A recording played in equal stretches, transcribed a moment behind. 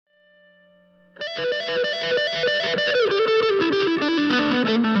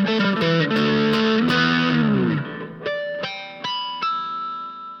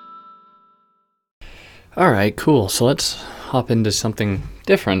Alright, cool. So let's hop into something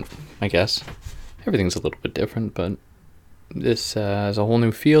different, I guess. Everything's a little bit different, but this is a whole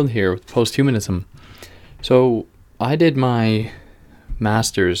new field here with posthumanism. So I did my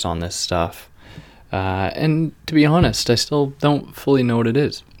master's on this stuff, and to be honest, I still don't fully know what it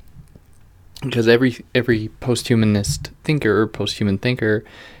is. Because every posthumanist thinker or posthuman thinker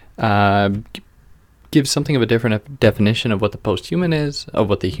gives something of a different definition of what the posthuman is, of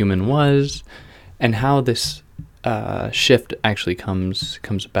what the human was, and how this shift actually comes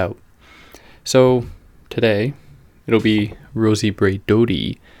about. So today, it'll be Rosi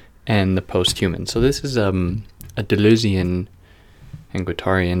Braidotti and the posthuman. So this is a Deleuzian and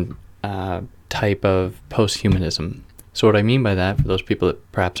Guattarian type of posthumanism. So what I mean by that, for those people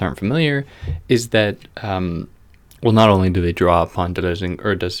that perhaps aren't familiar, is that, not only do they draw upon Deleuze,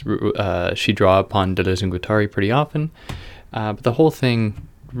 or does she draw upon Deleuze and Guattari pretty often, but the whole thing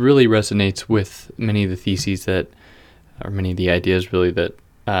really resonates with many of the theses that, or many of the ideas really, that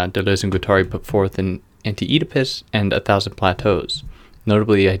Deleuze and Guattari put forth in Anti-Oedipus and A Thousand Plateaus.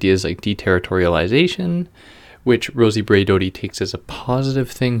 Notably ideas like deterritorialization, which Rosi Braidotti takes as a positive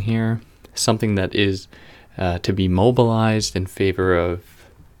thing here, something that is to be mobilized in favor of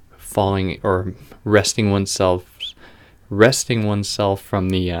falling or resting oneself from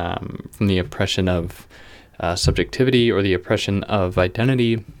the oppression of subjectivity or the oppression of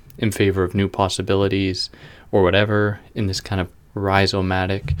identity in favor of new possibilities or whatever, in this kind of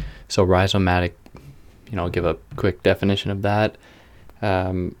rhizomatic. So rhizomatic, I'll give a quick definition of that.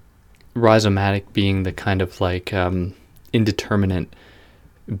 Rhizomatic being the kind of like indeterminate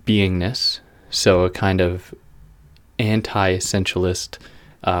beingness, so a kind of anti-essentialist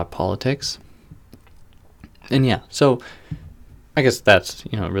politics. And yeah, so I guess that's,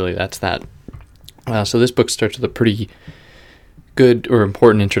 really that's that. So this book starts with a pretty good or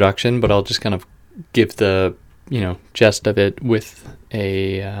important introduction, but I'll just kind of give the, gist of it with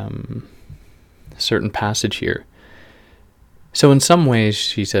a certain passage here. So in some ways,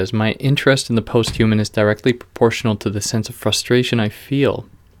 she says, my interest in the posthuman is directly proportional to the sense of frustration I feel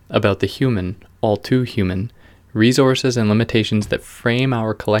about the human, all too human, resources and limitations that frame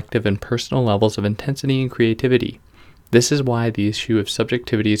our collective and personal levels of intensity and creativity. This is why the issue of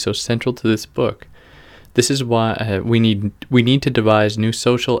subjectivity is so central to this book. This is why we need to devise new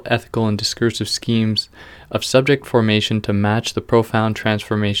social, ethical, and discursive schemes of subject formation to match the profound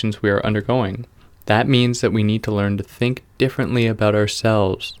transformations we are undergoing. That means that we need to learn to think differently about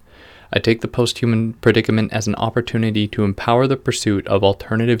ourselves. I take the posthuman predicament as an opportunity to empower the pursuit of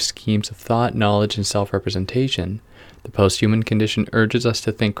alternative schemes of thought, knowledge, and self-representation. The posthuman condition urges us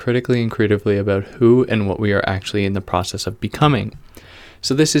to think critically and creatively about who and what we are actually in the process of becoming.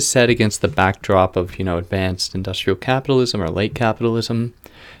 So this is set against the backdrop of, advanced industrial capitalism or late capitalism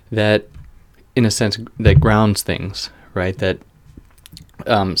that, in a sense, that grounds things, right? That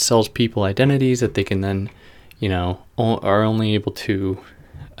sells people identities that they can then, are only able to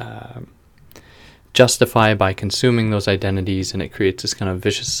justify by consuming those identities, and it creates this kind of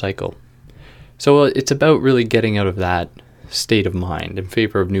vicious cycle. So it's about really getting out of that state of mind in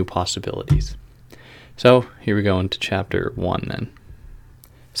favor of new possibilities. So here we go into chapter 1 then.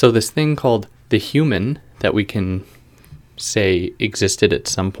 So this thing called the human that we can say existed at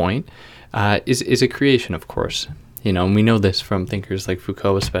some point is a creation, of course. And we know this from thinkers like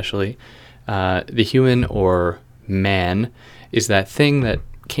Foucault especially. The human, or man, is that thing that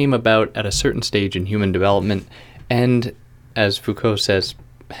came about at a certain stage in human development, and as Foucault says,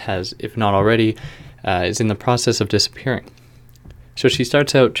 has, if not already, is in the process of disappearing. So she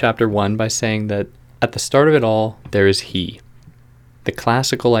starts out chapter 1 by saying that at the start of it all, there is he, the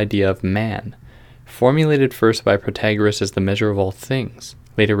classical idea of man, formulated first by Protagoras as the measure of all things,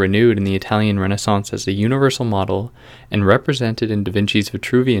 later renewed in the Italian Renaissance as the universal model, and represented in Da Vinci's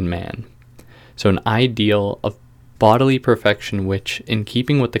Vitruvian Man. So an ideal of bodily perfection which, in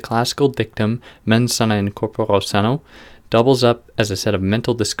keeping with the classical dictum mens sana in corpore sano, doubles up as a set of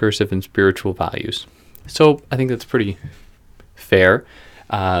mental, discursive, and spiritual values. So I think that's pretty fair,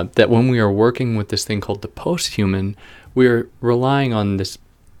 that when we are working with this thing called the posthuman, we're relying on this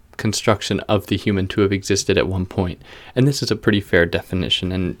construction of the human to have existed at one point. And this is a pretty fair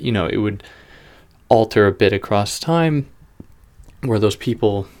definition, and it would alter a bit across time, where those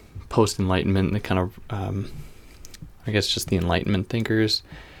people post-Enlightenment, the kind of I guess just the Enlightenment thinkers,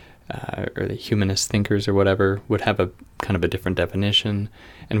 or the humanist thinkers or whatever, would have a kind of a different definition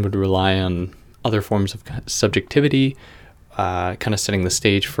and would rely on other forms of subjectivity, kind of setting the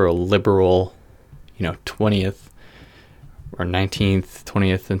stage for a liberal, 20th or 19th,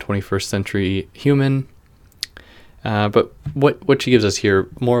 20th, and 21st century human. But what she gives us here,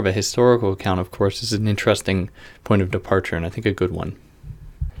 more of a historical account, of course, is an interesting point of departure, and I think a good one.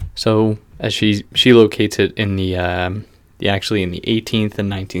 So as she locates it in actually in the 18th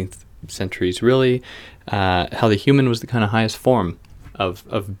and 19th centuries, really, how the human was the kind of highest form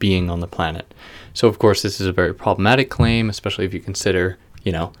of being on the planet. So of course this is a very problematic claim, especially if you consider,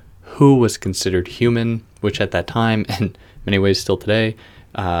 who was considered human, which at that time, and in many ways still today,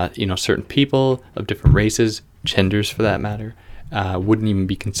 certain people of different races, genders for that matter, wouldn't even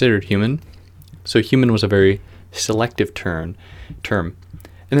be considered human. So human was a very selective term.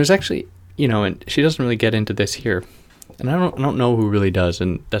 And there's actually, and she doesn't really get into this here. And I don't know who really does,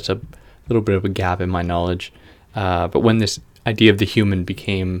 and that's a little bit of a gap in my knowledge. But when this idea of the human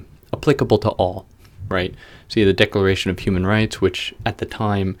became applicable to all, right? So you have the Declaration of Human Rights, which at the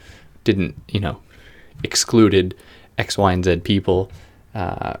time didn't, excluded X, Y, and Z people.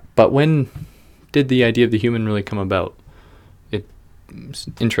 But when did the idea of the human really come about? It's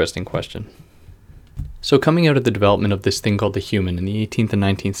an interesting question. So coming out of the development of this thing called the human in the 18th and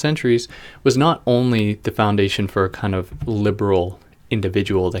 19th centuries was not only the foundation for a kind of liberal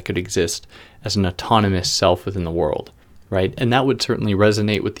individual that could exist as an autonomous self within the world, right? And that would certainly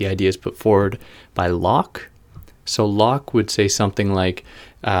resonate with the ideas put forward by Locke. So Locke would say something like,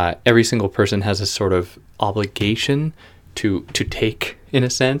 every single person has a sort of obligation to take, in a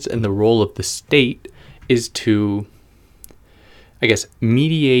sense, and the role of the state is to, I guess,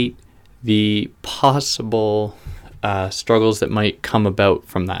 mediate the possible struggles that might come about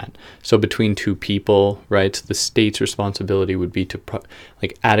from that. So between two people, right? So the state's responsibility would be to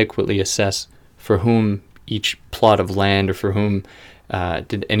adequately assess for whom each plot of land or for whom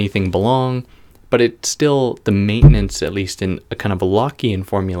did anything belong. But it's still the maintenance, at least in a kind of a Lockean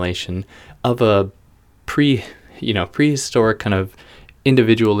formulation, of a prehistoric kind of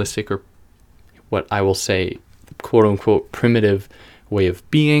individualistic, or what I will say, quote unquote, primitive way of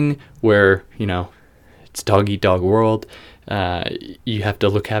being, where, it's dog eat dog world. You have to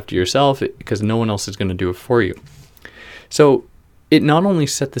look after yourself because no one else is going to do it for you. So it not only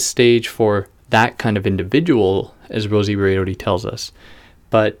set the stage for that kind of individual, as Rosie Braidotti tells us,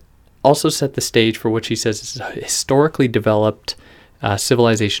 but also set the stage for what she says is a historically developed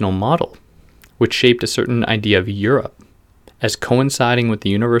civilizational model, which shaped a certain idea of Europe as coinciding with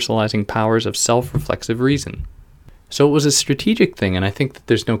the universalizing powers of self-reflexive reason. So it was a strategic thing, and I think that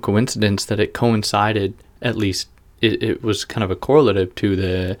there's no coincidence that it coincided, at least it was kind of a correlative to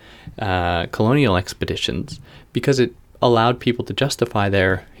the colonial expeditions, because it allowed people to justify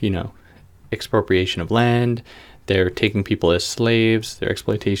their, expropriation of land, their taking people as slaves, their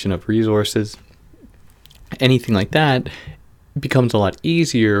exploitation of resources. Anything like that becomes a lot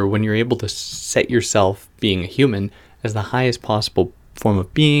easier when you're able to set yourself, being a human, as the highest possible form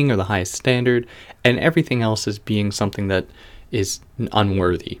of being or the highest standard, and everything else as being something that is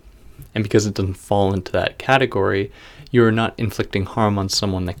unworthy. And because it doesn't fall into that category, you're not inflicting harm on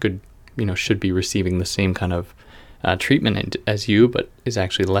someone that could, should be receiving the same kind of treatment as you, but is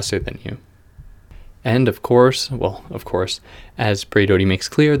actually lesser than you. And of course, as Braidotti makes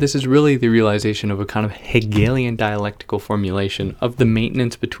clear, this is really the realization of a kind of Hegelian dialectical formulation of the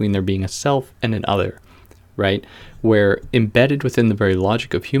maintenance between there being a self and an other, right? Where embedded within the very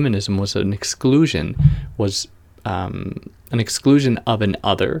logic of humanism was an exclusion of an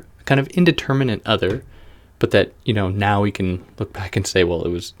other, a kind of indeterminate other, but that, now we can look back and say, well, it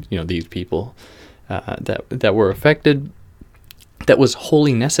was, these people that were affected, that was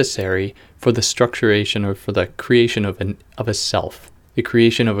wholly necessary for the structuration or for the creation of a self, the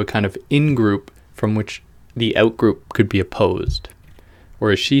creation of a kind of in-group from which the out-group could be opposed.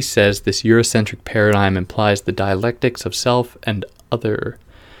 Or as she says, this Eurocentric paradigm implies the dialectics of self and other,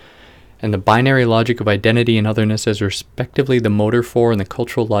 and the binary logic of identity and otherness as respectively the motor for and the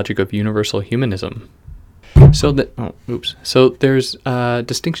cultural logic of universal humanism. So there's a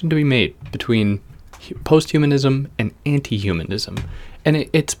distinction to be made between post-humanism and anti-humanism, and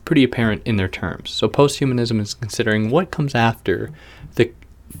it's pretty apparent in their terms. So post-humanism is considering what comes after the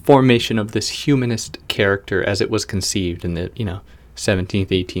formation of this humanist character as it was conceived in the 17th,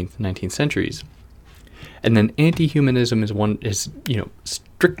 18th, 19th centuries. And then anti-humanism is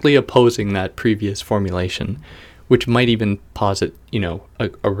strictly opposing that previous formulation, which might even posit, a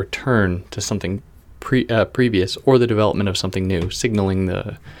return to something previous or the development of something new, signaling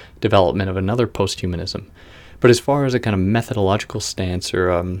the development of another post-humanism. But as far as a kind of methodological stance or,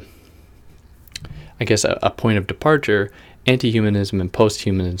 a point of departure, anti-humanism and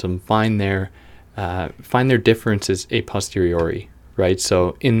post-humanism find their differences a posteriori, right?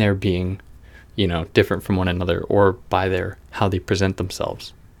 So in there being, different from one another or by how they present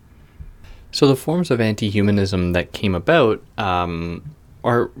themselves. So the forms of anti-humanism that came about are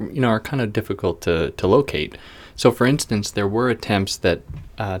kind of difficult to locate. So, for instance, there were attempts that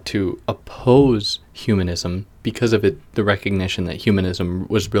to oppose humanism because of the recognition that humanism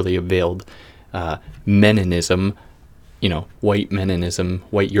was really a veiled Meninism, white Meninism,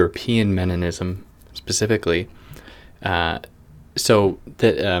 white European Meninism specifically. So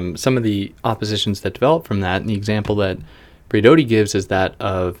that some of the oppositions that developed from that, and the example that Braidotti gives is that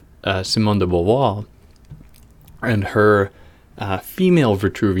of Simone de Beauvoir and her female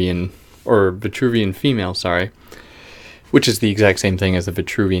Vitruvian, or Vitruvian female, sorry, which is the exact same thing as the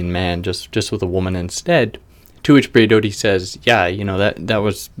Vitruvian man, just with a woman instead. To which Braidotti says, that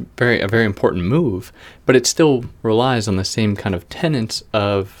was a very important move, but it still relies on the same kind of tenets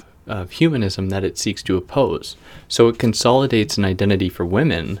of humanism that it seeks to oppose. So it consolidates an identity for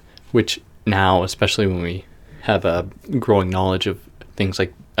women, which now, especially when we have a growing knowledge of things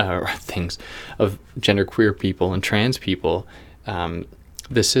like of genderqueer people and trans people,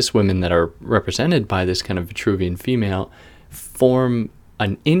 the cis women that are represented by this kind of Vitruvian female form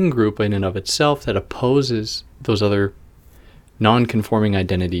an in-group in and of itself that opposes those other non-conforming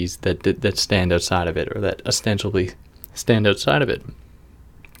identities that stand outside of it, or that ostensibly stand outside of it.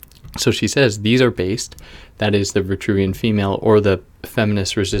 So she says these are based, that is the Vitruvian female or the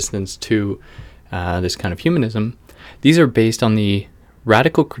feminist resistance to this kind of humanism, these are based on the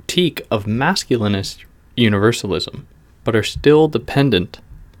radical critique of masculinist universalism, but are still dependent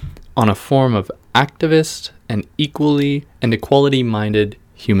on a form of activist and equality-minded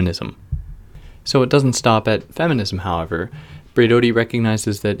humanism. So it doesn't stop at feminism, however. Braidotti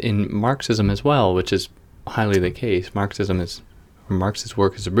recognizes that in Marxism as well, which is highly the case, Marx's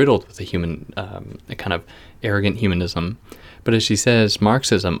work is riddled with a kind of arrogant humanism. But as she says,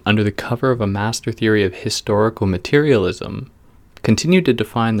 Marxism, under the cover of a master theory of historical materialism, continued to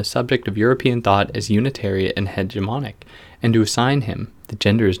define the subject of European thought as unitary and hegemonic, and to assign him, the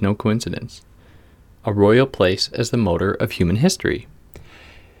gender is no coincidence, a royal place as the motor of human history.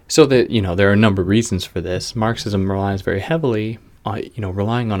 So that, there are a number of reasons for this. Marxism relies very heavily on,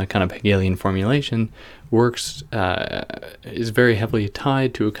 relying on a kind of Hegelian formulation, is very heavily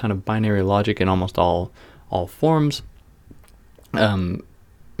tied to a kind of binary logic in almost all forms. And,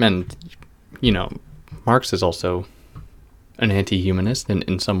 Marx is also an anti-humanist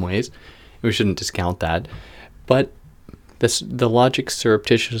in some ways. We shouldn't discount that. But the logic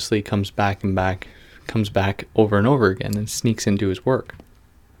surreptitiously comes back over and over again and sneaks into his work.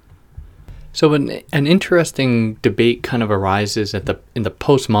 So an interesting debate kind of arises in the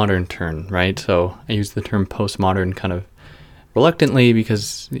postmodern turn, right? So I use the term postmodern kind of reluctantly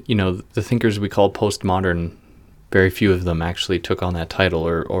because, the thinkers we call postmodern, very few of them actually took on that title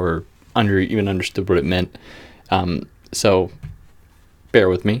or even understood what it meant. So bear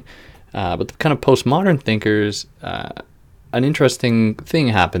with me. But the kind of postmodern thinkers, an interesting thing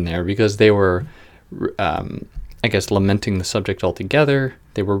happened there because they were, lamenting the subject altogether.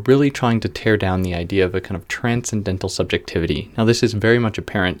 They were really trying to tear down the idea of a kind of transcendental subjectivity. Now, this is very much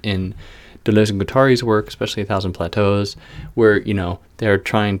apparent in Deleuze and Guattari's work, especially A Thousand Plateaus, where, they're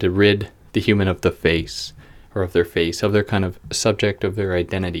trying to rid the human of the face, or of their kind of subject, of their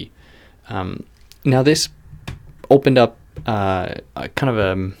identity. Now, this opened up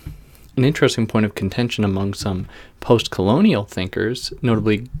an interesting point of contention among some post-colonial thinkers,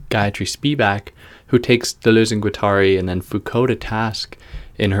 notably Gayatri Spivak, who takes Deleuze and Guattari and then Foucault to task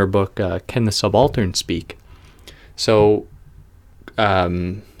in her book, Can the Subaltern Speak? So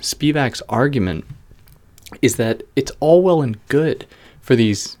Spivak's argument is that it's all well and good for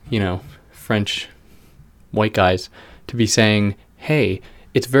these, French white guys to be saying, hey,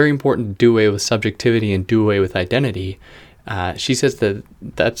 it's very important to do away with subjectivity and do away with identity. She says that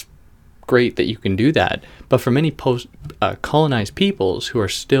that's great that you can do that, but for many colonized peoples who are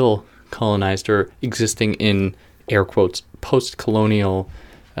still colonized or existing in, air quotes, post-colonial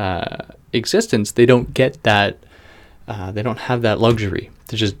existence, they don't get that, they don't have that luxury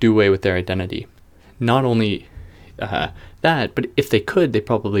to just do away with their identity. Not only that, but if they could, they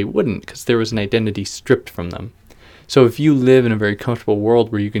probably wouldn't, because there was an identity stripped from them. So if you live in a very comfortable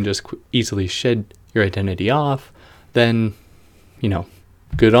world where you can just easily shed your identity off, then,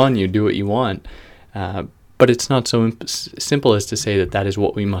 good on you, do what you want. But it's not so simple as to say that is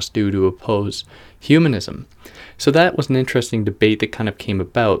what we must do to oppose humanism. So that was an interesting debate that kind of came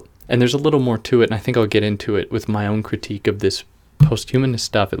about. And there's a little more to it, and I think I'll get into it with my own critique of this post-humanist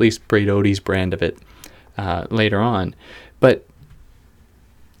stuff, at least Braidotti's brand of it, later on. But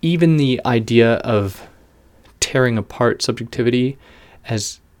even the idea of tearing apart subjectivity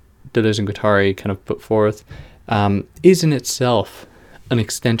as Deleuze and Guattari kind of put forth is in itself an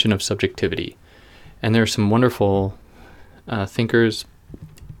extension of subjectivity. And there are some wonderful thinkers.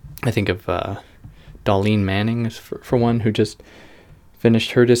 I think of Darlene Manning for one, who just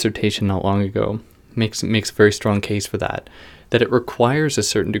finished her dissertation not long ago. Makes a very strong case for that it requires a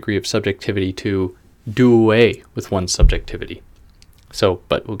certain degree of subjectivity to do away with one's subjectivity. So,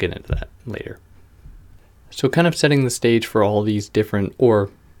 but we'll get into that later. So kind of setting the stage for all these different, or,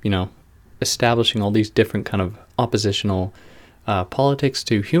 establishing all these different kind of oppositional politics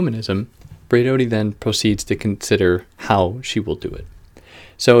to humanism, Braidotti then proceeds to consider how she will do it.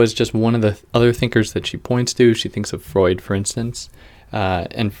 So as just one of the other thinkers that she points to, she thinks of Freud, for instance,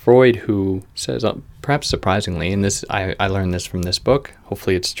 and Freud, who says, perhaps surprisingly, and this I learned this from this book,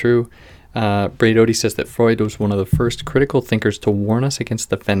 hopefully it's true, Braidotti says that Freud was one of the first critical thinkers to warn us against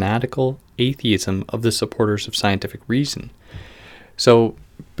the fanatical atheism of the supporters of scientific reason. So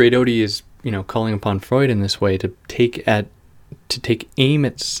Braidotti is, calling upon Freud in this way to take aim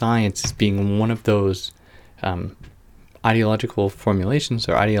at science as being one of those ideological formulations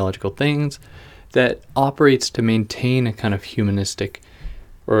or ideological things that operates to maintain a kind of humanistic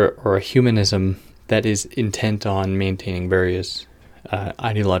or a humanism that is intent on maintaining various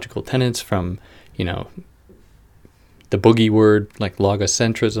ideological tenets from, the boogie word like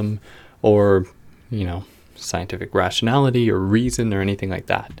logocentrism or, scientific rationality or reason or anything like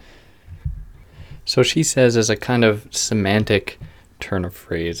that. So she says, as a kind of semantic turn of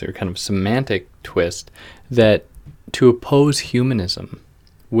phrase or kind of semantic twist, that to oppose humanism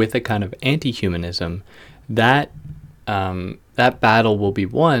with a kind of anti-humanism, that battle will be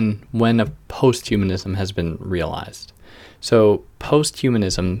won when a post-humanism has been realized. So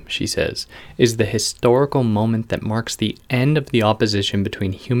post-humanism, she says, is the historical moment that marks the end of the opposition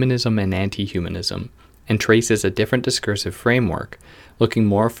between humanism and anti-humanism and traces a different discursive framework, looking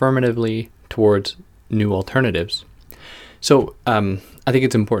more affirmatively towards new alternatives. So I think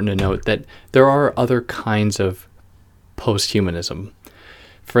it's important to note that there are other kinds of post-humanism.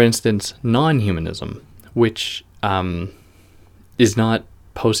 For instance, non-humanism, which is not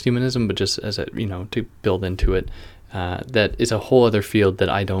post-humanism, but just as to build into it, that is a whole other field that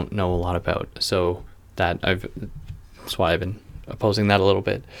I don't know a lot about. So that's why I've been opposing that a little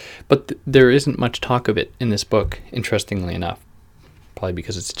bit. But there isn't much talk of it in this book, interestingly enough. Probably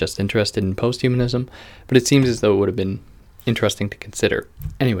because it's just interested in post-humanism, but it seems as though it would have been interesting to consider.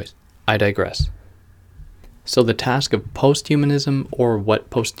 Anyways, I digress. So the task of post-humanism, or what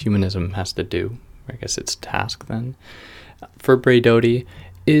post-humanism has to do, I guess its task then, for Braidotti,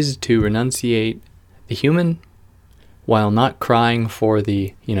 is to renunciate the human while not crying for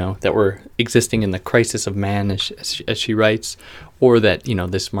the, that we're existing in the crisis of man, as she writes, or that,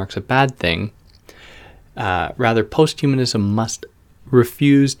 this marks a bad thing. Rather, post-humanism must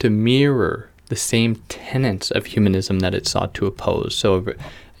refuse to mirror the same tenets of humanism that it sought to oppose. So,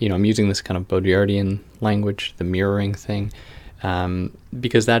 I'm using this kind of Baudrillardian language, the mirroring thing,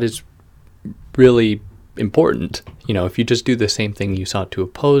 because that is really important. If you just do the same thing you sought to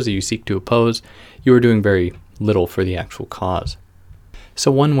oppose, or you seek to oppose, you are doing very little for the actual cause.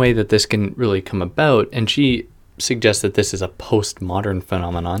 So one way that this can really come about, and she suggests that this is a postmodern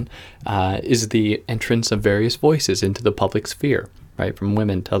phenomenon, is the entrance of various voices into the public sphere, right? From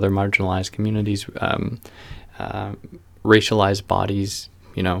women to other marginalized communities, racialized bodies,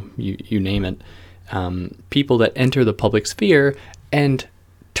 you name it. People that enter the public sphere and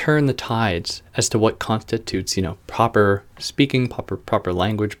turn the tides as to what constitutes, proper speaking, proper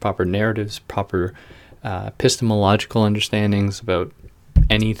language, proper narratives, proper epistemological understandings about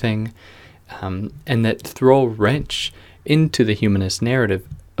anything, and that throw a wrench into the humanist narrative,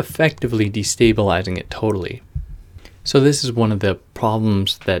 effectively destabilizing it totally. So this is one of the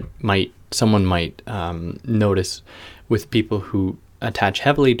problems that someone might notice with people who attach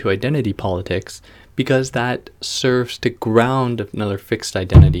heavily to identity politics, because that serves to ground another fixed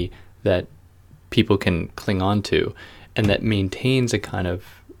identity that people can cling on to, and that maintains a kind of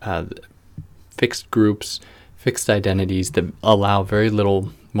fixed groups, fixed identities that allow very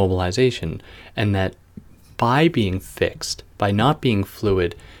little mobilization, and that by being fixed, by not being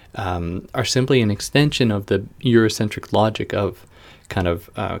fluid, are simply an extension of the Eurocentric logic of kind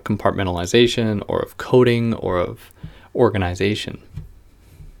of compartmentalization, or of coding, or of organization.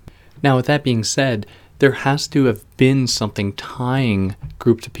 Now, with that being said, there has to have been something tying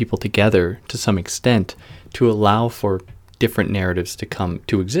groups of people together to some extent to allow for different narratives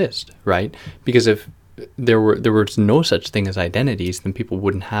to exist, right? Because if there was no such thing as identities, then people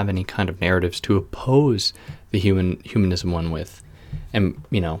wouldn't have any kind of narratives to oppose the humanism one with. And,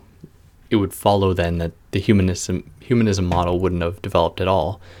 it would follow then that the humanism model wouldn't have developed at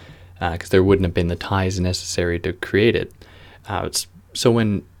all. because there wouldn't have been the ties necessary to create it. So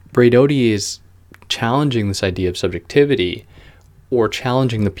when Braidotti is challenging this idea of subjectivity, or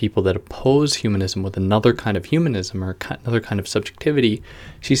challenging the people that oppose humanism with another kind of humanism or another kind of subjectivity,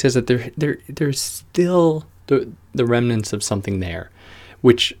 she says that there's still the remnants of something there,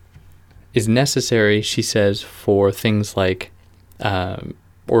 which is necessary, she says, for things like,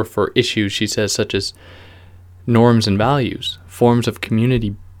 or for issues, she says, such as norms and values, forms of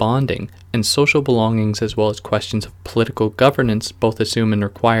community bonding, and social belongings, as well as questions of political governance, both assume and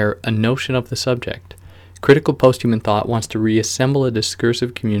require a notion of the subject. Critical posthuman thought wants to reassemble a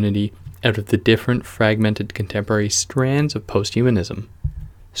discursive community out of the different fragmented contemporary strands of posthumanism.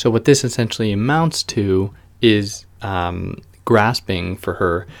 So what this essentially amounts to is grasping for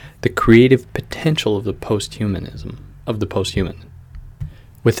her the creative potential of the posthumanism, of the posthuman,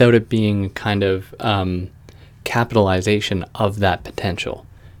 without it being kind of capitalization of that potential,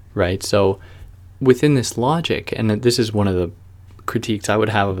 right? So within this logic, and this is one of the critiques I would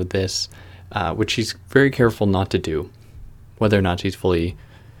have of this, which she's very careful not to do. Whether or not she's fully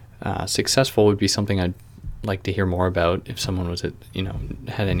successful would be something I'd like to hear more about if someone was,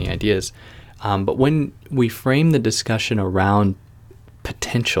 had any ideas. But when we frame the discussion around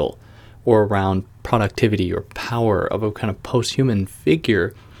potential or around productivity or power of a kind of post-human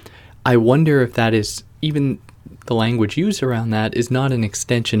figure, I wonder if that is, even the language used around that is not an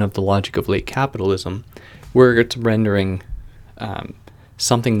extension of the logic of late capitalism, where it's rendering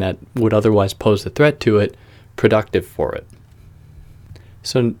something that would otherwise pose a threat to it productive for it.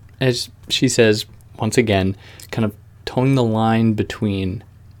 So as she says, once again, kind of towing the line between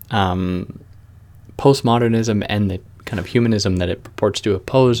postmodernism and the kind of humanism that it purports to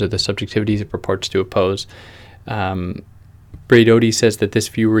oppose, or the subjectivities it purports to oppose, Braidotti says that this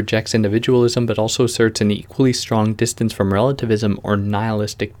view rejects individualism but also asserts an equally strong distance from relativism or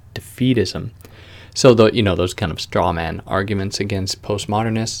nihilistic defeatism. So those kind of straw man arguments against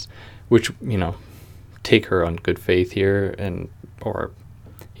postmodernists, which take her on good faith here, or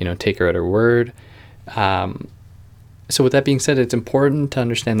take her at her word. So with that being said, it's important to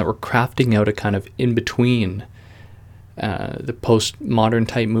understand that we're crafting out a kind of in between the postmodern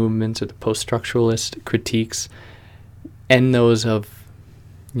type movements or the post-structuralist critiques and those of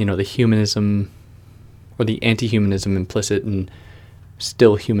the humanism or the anti-humanism implicit in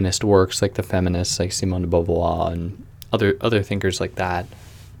still humanist works like the feminists like Simone de Beauvoir and other thinkers like that.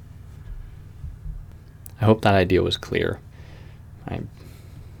 I hope that idea was clear.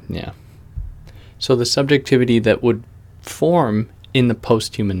 So the subjectivity that would form in the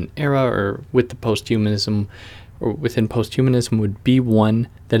post-human era or with the post-humanism or within post-humanism would be one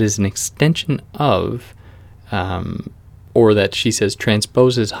that is an extension of or that she says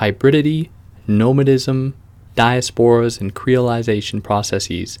transposes hybridity, nomadism, diasporas, and creolization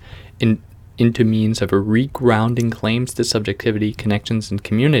processes into means of a regrounding claims to subjectivity, connections, and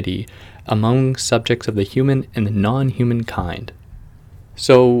community among subjects of the human and the non-human kind.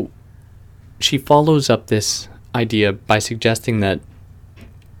 So she follows up this idea by suggesting that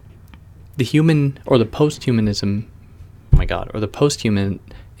the human or the post-humanism, or the post-human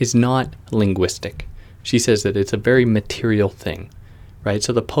is not linguistic. She says that it's a very material thing, right?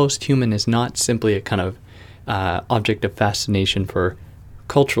 So the post-human is not simply a kind of object of fascination for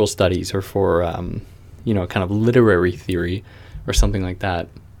cultural studies or for, kind of literary theory or something like that,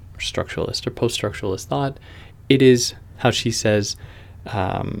 or structuralist or post-structuralist thought. It is, how she says,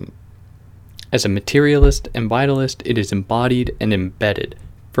 as a materialist and vitalist, it is embodied and embedded,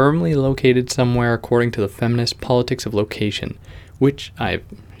 firmly located somewhere according to the feminist politics of location, which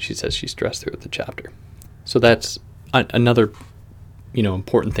she says she stressed throughout the chapter. So that's another,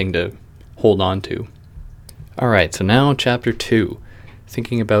 important thing to hold on to. All right, so now chapter 2,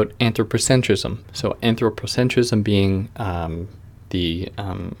 thinking about anthropocentrism. So anthropocentrism being the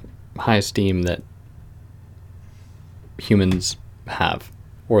high esteem that humans have,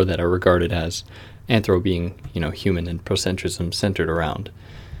 or that are regarded as, anthro being, human, and procentrism centered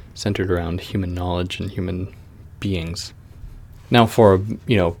around human knowledge and human beings. Now for,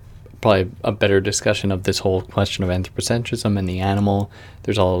 probably a better discussion of this whole question of anthropocentrism and the animal,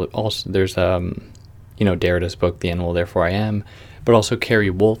 there's Derrida's book, The Animal, Therefore I Am, but also Carrie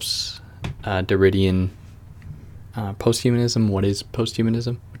Wolf's Derridian posthumanism, What is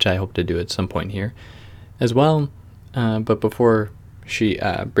Posthumanism, which I hope to do at some point here as well. But before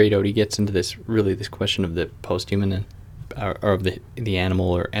Braidotti gets into this question of the posthuman or of the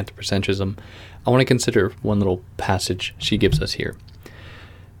animal or anthropocentrism, I want to consider one little passage she gives us here.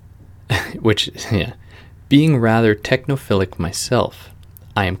 Which, being rather technophilic myself,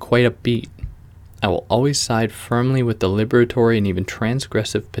 I am quite upbeat. I will always side firmly with the liberatory and even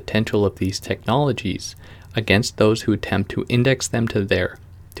transgressive potential of these technologies against those who attempt to index them to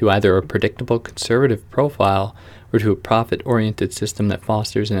either a predictable conservative profile or to a profit-oriented system that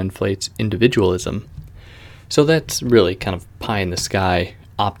fosters and inflates individualism. So that's really kind of pie-in-the-sky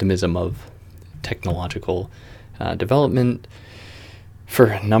optimism of technological development for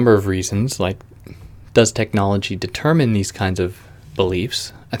a number of reasons. Like, does technology determine these kinds of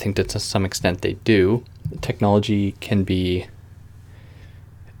beliefs? I think that to some extent they do. Technology can be,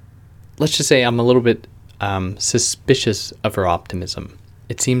 let's just say I'm a little bit suspicious of her optimism.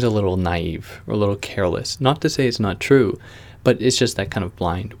 It seems a little naive or a little careless. Not to say it's not true, but it's just that kind of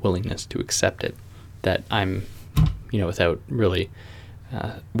blind willingness to accept it that I'm, without really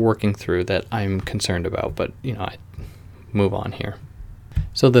working through, that I'm concerned about. But, I move on here.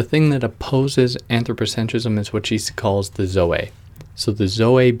 So the thing that opposes anthropocentrism is what she calls the Zoe. So the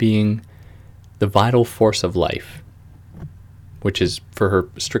Zoe being the vital force of life, which is for her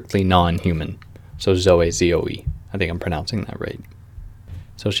strictly non-human. So Zoe, Z-O-E. I think I'm pronouncing that right.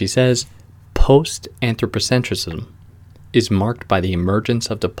 So she says, post-anthropocentrism is marked by the emergence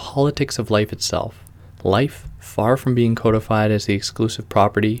of the politics of life itself. Life, far from being codified as the exclusive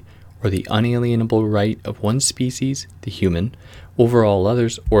property or the unalienable right of one species, the human, over all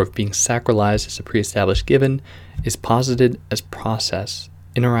others, or of being sacralized as a pre-established given, is posited as process,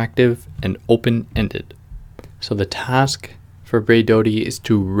 interactive and open-ended. So the task for Braidotti is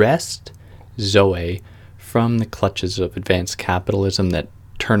to wrest Zoe from the clutches of advanced capitalism that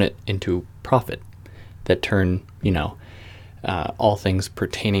turn it into profit, that turn, all things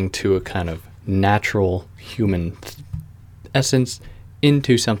pertaining to a kind of natural human essence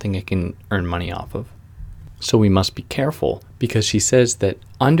into something it can earn money off of. So we must be careful, because she says that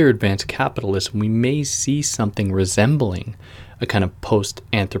under advanced capitalism, we may see something resembling a kind of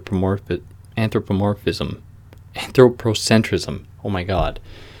anthropocentrism, oh my God,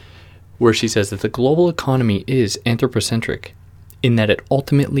 where she says that the global economy is anthropocentric in that it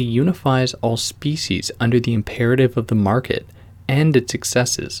ultimately unifies all species under the imperative of the market, and its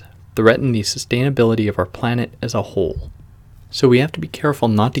excesses threaten the sustainability of our planet as a whole. So we have to be careful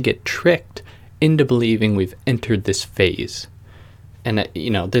not to get tricked into believing we've entered this phase. And,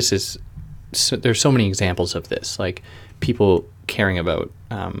 there's so many examples of this, like people caring about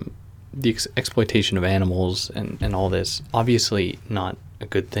the exploitation of animals and all this. Obviously not a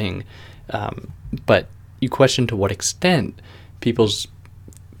good thing. But you question to what extent people's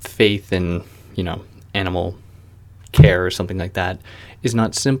faith in, animal care or something like that is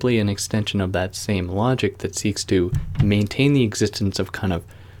not simply an extension of that same logic that seeks to maintain the existence of kind of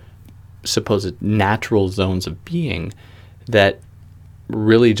supposed natural zones of being that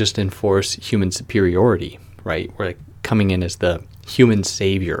really just enforce human superiority, right? We're like coming in as the human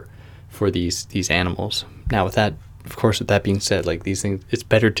savior for these animals. Now, with that, of course, with that being said, like these things, it's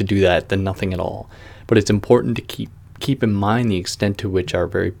better to do that than nothing at all. But it's important to keep in mind the extent to which our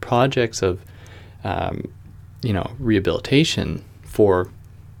very projects of, rehabilitation for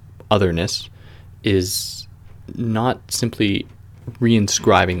otherness is not simply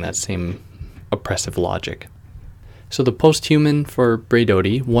reinscribing that same oppressive logic. So the post-human for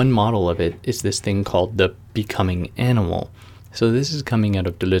Braidotti, one model of it is this thing called the becoming animal. So this is coming out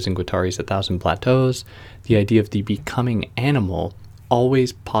of Deleuze and Guattari's A Thousand Plateaus. The idea of the becoming animal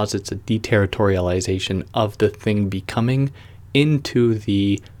always posits a deterritorialization of the thing becoming into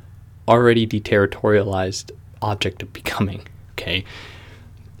the already deterritorialized object of becoming. Okay,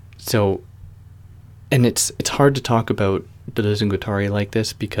 so, and it's hard to talk about Deleuze and Guattari like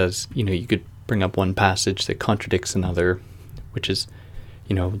this because you could bring up one passage that contradicts another, which is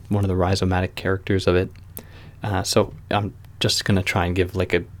one of the rhizomatic characters of it. So I'm just gonna try and give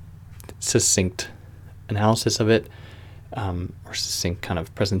like a succinct analysis of it, or succinct kind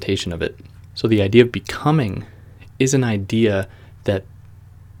of presentation of it. So the idea of becoming is an idea that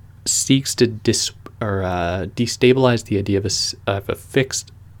seeks to destabilize the idea of a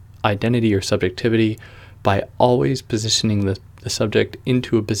fixed identity or subjectivity by always positioning the subject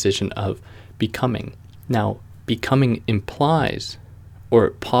into a position of becoming. Now, becoming implies, or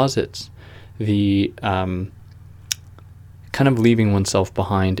it posits, the kind of leaving oneself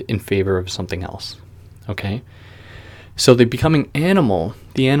behind in favor of something else. Okay? So the becoming animal,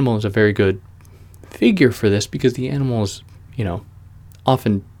 the animal is a very good figure for this because the animal is,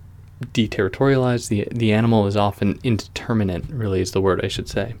 often deterritorialized. The animal is often indeterminate, really is the word I should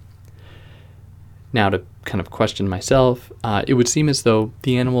say. Now, to kind of question myself, it would seem as though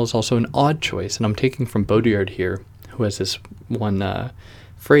the animal is also an odd choice, and I'm taking from Baudrillard here, who has this one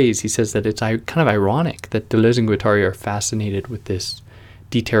phrase. He says that it's kind of ironic that Deleuze and Guattari are fascinated with this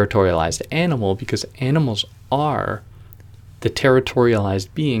deterritorialized animal, because animals are the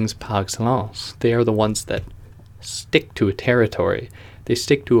territorialized beings par excellence. They are the ones that stick to a territory. They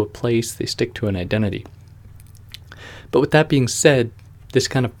stick to a place, they stick to an identity. But with that being said, this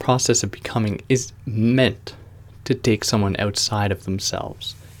kind of process of becoming is meant to take someone outside of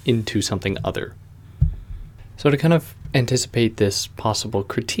themselves into something other. So to kind of anticipate this possible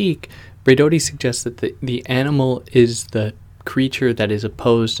critique, Braidotti suggests that the animal is the creature that is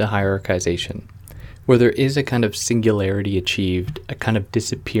opposed to hierarchization, where there is a kind of singularity achieved, a kind of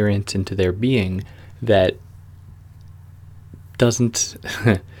disappearance into their being that doesn't,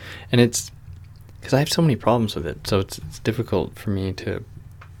 and it's, because I have so many problems with it, so it's difficult for me to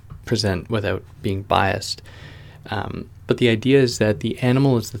present without being biased. But the idea is that the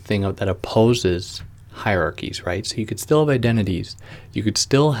animal is the thing that opposes hierarchies, right? So you could still have identities, you could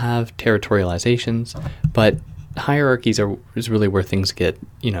still have territorializations, but hierarchies is really where things get,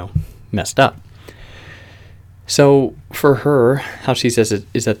 messed up. So for her, how she says it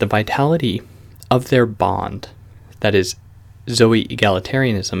is that the vitality of their bond, that is Zoe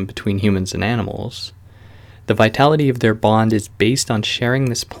egalitarianism between humans and animals, the vitality of their bond is based on sharing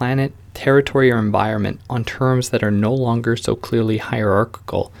this planet, territory, or environment on terms that are no longer so clearly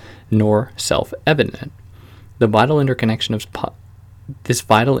hierarchical nor self-evident. This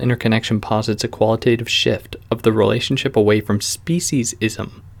vital interconnection posits a qualitative shift of the relationship away from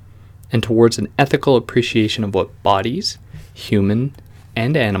speciesism and towards an ethical appreciation of what bodies, human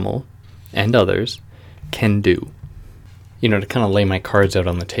and animal, and others, can do. To kind of lay my cards out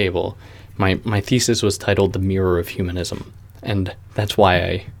on the table, my thesis was titled "The Mirror of Humanism," and that's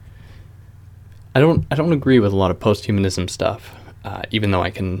why I don't agree with a lot of post-humanism stuff, even though I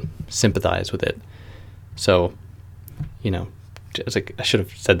can sympathize with it. So, I should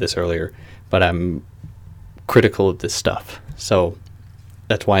have said this earlier, but I'm critical of this stuff. So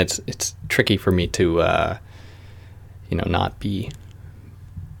that's why it's tricky for me to, not be,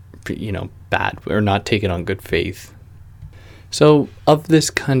 bad or not take it on good faith. So of this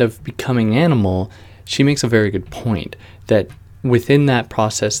kind of becoming animal, she makes a very good point that within that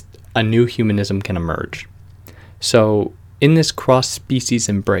process, a new humanism can emerge. So in this cross-species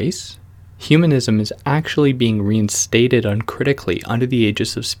embrace, humanism is actually being reinstated uncritically under the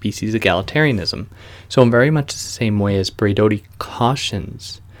aegis of species egalitarianism. So in very much the same way as Braidotti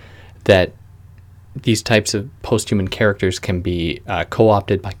cautions that these types of post-human characters can be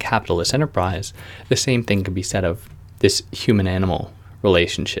co-opted by capitalist enterprise, the same thing can be said of this human-animal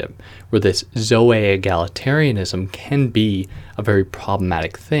relationship, where this Zoe egalitarianism can be a very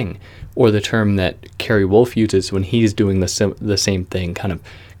problematic thing, or the term that Kerry Wolf uses when he's doing the same thing, kind of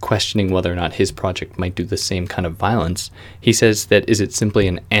questioning whether or not his project might do the same kind of violence. He says that, is it simply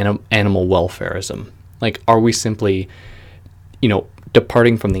an animal welfareism? Like, are we simply,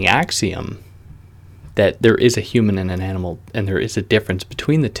 departing from the axiom that there is a human and an animal, and there is a difference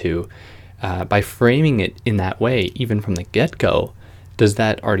between the two, by framing it in that way, even from the get-go? Does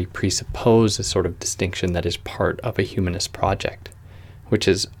that already presuppose a sort of distinction that is part of a humanist project, which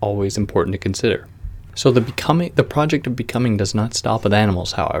is always important to consider? So the project of becoming does not stop with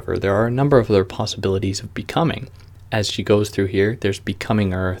animals, however. There are a number of other possibilities of becoming. As she goes through here, there's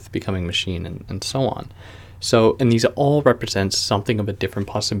becoming earth, becoming machine, and so on. So, and these all represent something of a different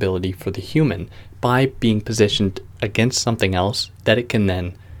possibility for the human by being positioned against something else that it can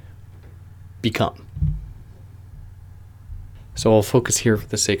then become. So I'll focus here for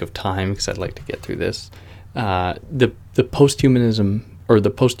the sake of time, because I'd like to get through this. The posthumanism, or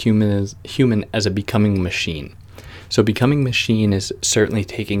the post-human as a becoming machine. So becoming machine is certainly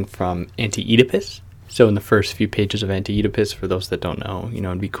taking from Anti-Oedipus. So in the first few pages of Anti-Oedipus, for those that don't know,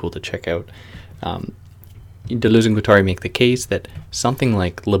 it'd be cool to check out. Deleuze and Guattari make the case that something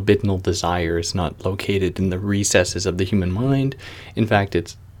like libidinal desire is not located in the recesses of the human mind. In fact,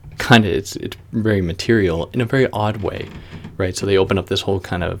 it's very material in a very odd way, right? So they open up this whole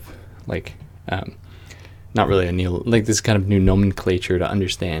kind of not really this kind of new nomenclature to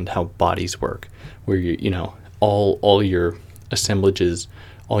understand how bodies work, where all your assemblages,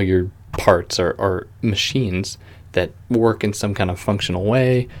 all your parts are machines that work in some kind of functional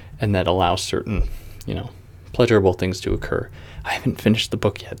way and that allow certain, pleasurable things to occur. I haven't finished the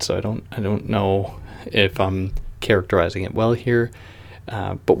book yet, so I don't know if I'm characterizing it well here.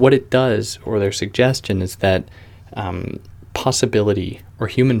 But what it does, or their suggestion, is that possibility or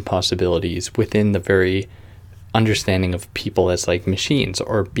human possibilities within the very understanding of people as like machines,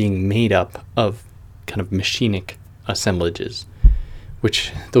 or being made up of kind of machinic assemblages,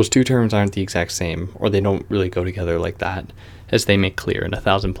 which those two terms aren't the exact same, or they don't really go together like that, as they make clear in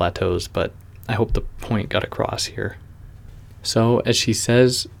 1,000 Plateaus, but I hope the point got across here. So, as she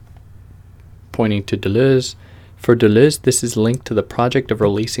says, pointing to Deleuze, for Deleuze, this is linked to the project of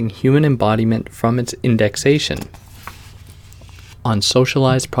releasing human embodiment from its indexation on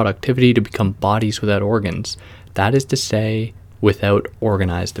socialized productivity to become bodies without organs, that is to say, without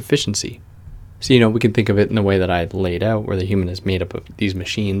organized efficiency. So, we can think of it in the way that I laid out, where the human is made up of these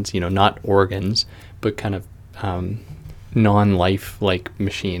machines, not organs, but kind of non-life-like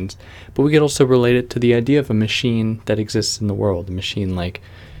machines. But we could also relate it to the idea of a machine that exists in the world, a machine like,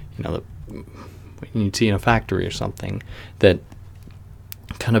 you'd see in a factory or something, that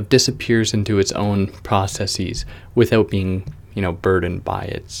kind of disappears into its own processes without being, burdened by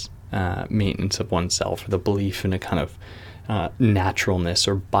its maintenance of oneself, or the belief in a kind of naturalness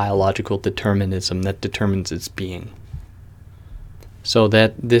or biological determinism that determines its being. So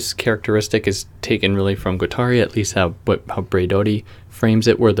that this characteristic is taken really from Guattari, at least how Braidotti frames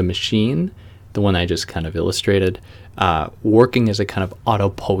it, where the machine, the one I just kind of illustrated, working as a kind of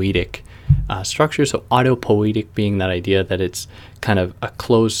autopoietic structure. So autopoietic being that idea that it's kind of a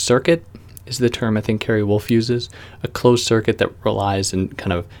closed circuit is the term I think Kerry Wolf uses, a closed circuit that relies and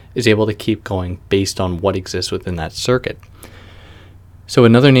kind of is able to keep going based on what exists within that circuit. So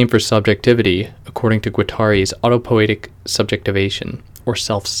another name for subjectivity, according to Guattari, is autopoietic subjectivation, or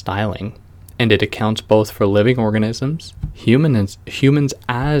self-styling, and it accounts both for living organisms, humans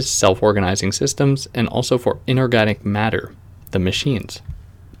as self-organizing systems, and also for inorganic matter, the machines.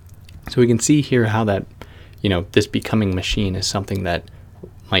 So we can see here how that, this becoming machine is something that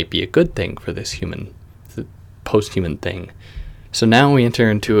might be a good thing for this human, the post-human thing. So now we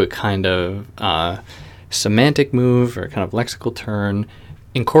enter into a kind of semantic move, or kind of lexical turn,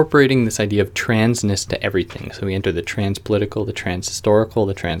 incorporating this idea of transness to everything. So we enter the trans-political, the trans-historical,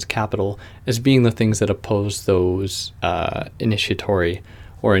 the trans-capital as being the things that oppose those initiatory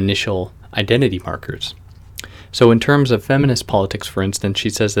or initial identity markers. So in terms of feminist politics, for instance, she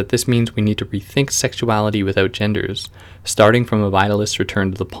says that this means we need to rethink sexuality without genders, starting from a vitalist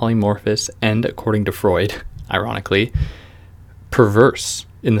return to the polymorphous and, according to Freud, ironically, perverse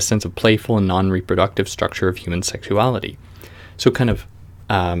in the sense of playful and non-reproductive structure of human sexuality. So kind of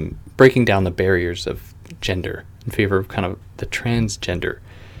breaking down the barriers of gender in favor of kind of the transgender,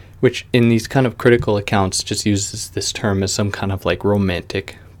 which in these kind of critical accounts just uses this term as some kind of like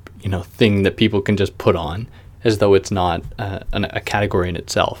romantic, thing that people can just put on, as though it's not a category in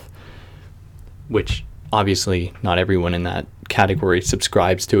itself, which obviously not everyone in that category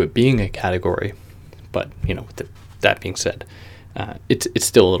subscribes to it being a category. But, that being said, it's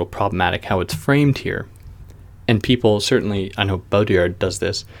still a little problematic how it's framed here. And people, certainly, I know Baudrillard does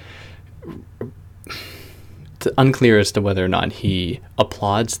this, it's unclear as to whether or not he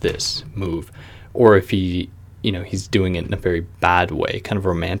applauds this move, or if he, he's doing it in a very bad way, kind of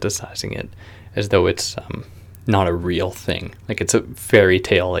romanticizing it, as though it's not a real thing, like it's a fairy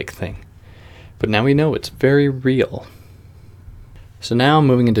tale-like thing. But now we know it's very real. So now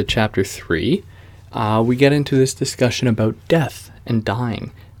moving into chapter 3, we get into this discussion about death and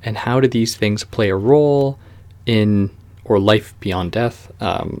dying, and how do these things play a role in, or life beyond death,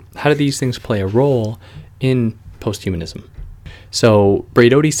 how do these things play a role in posthumanism? So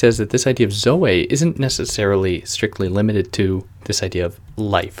Braidotti says that this idea of Zoe isn't necessarily strictly limited to this idea of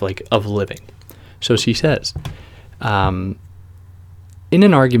life, like of living. So she says, in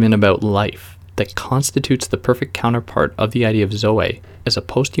an argument about life that constitutes the perfect counterpart of the idea of Zoe as a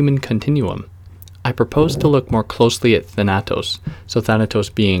posthuman continuum, I propose to look more closely at Thanatos, so Thanatos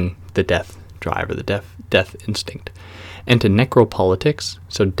being the death drive, or the death instinct, and to necropolitics,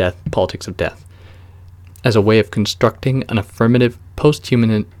 so politics of death, as a way of constructing an affirmative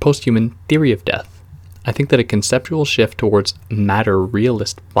posthuman theory of death. I think that a conceptual shift towards matter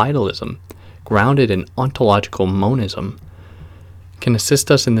realist vitalism, grounded in ontological monism, can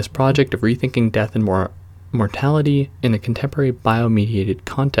assist us in this project of rethinking death and mortality in a contemporary biomediated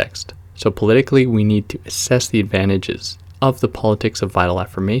context. So politically, we need to assess the advantages of the politics of vital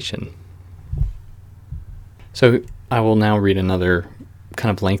affirmation. So I will now read another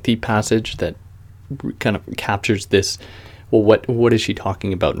kind of lengthy passage that kind of captures this. Well, what is she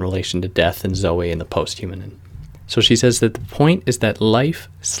talking about in relation to death and Zoe and the posthuman? So she says that the point is that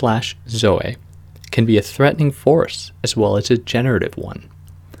life/Zoe can be a threatening force as well as a generative one.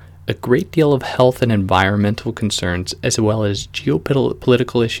 A great deal of health and environmental concerns as well as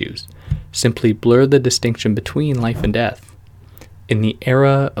geopolitical issues simply blur the distinction between life and death. In the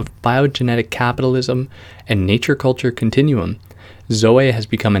era of biogenetic capitalism and nature-culture continuum, Zoe has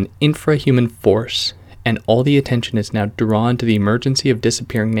become an infrahuman force, and all the attention is now drawn to the emergency of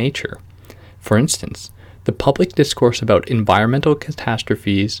disappearing nature. For instance, the public discourse about environmental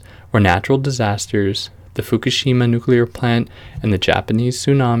catastrophes or natural disasters the Fukushima nuclear plant and the Japanese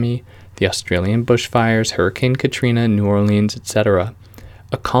tsunami, the Australian bushfires, Hurricane Katrina, New Orleans, etc.,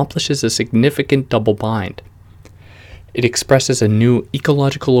 accomplishes a significant double bind. It expresses a new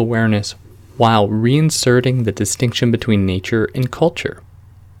ecological awareness while reinserting the distinction between nature and culture.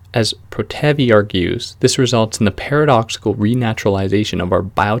 As Protevi argues, this results in the paradoxical renaturalization of our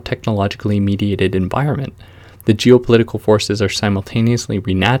biotechnologically mediated environment. The geopolitical forces are simultaneously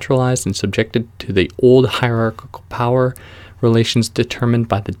renaturalized and subjected to the old hierarchical power relations determined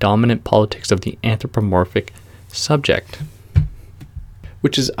by the dominant politics of the anthropomorphic subject.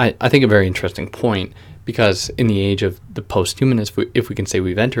 Which is, I think, a very interesting point, because in the age of the post-humanist, if we can say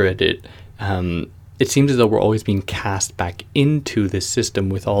we've entered it, it seems as though we're always being cast back into this system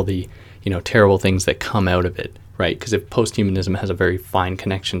with all the, terrible things that come out of it, right? Because if post-humanism has a very fine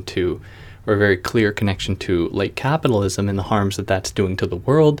connection to, or a very clear connection to late capitalism and the harms that that's doing to the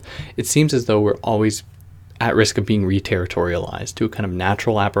world, it seems as though we're always at risk of being reterritorialized to a kind of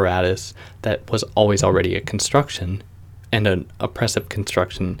natural apparatus that was always already a construction, and an oppressive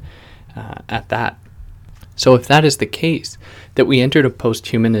construction at that. So if that is the case, that we entered a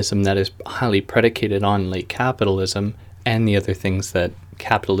post-humanism that is highly predicated on late capitalism and the other things that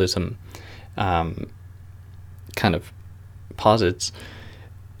capitalism kind of posits,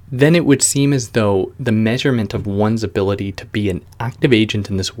 then it would seem as though the measurement of one's ability to be an active agent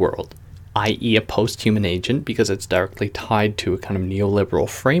in this world, i.e. a post-human agent, because it's directly tied to a kind of neoliberal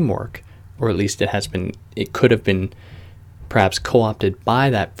framework, or at least it could have been perhaps co-opted by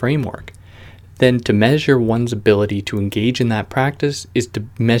that framework, then to measure one's ability to engage in that practice is to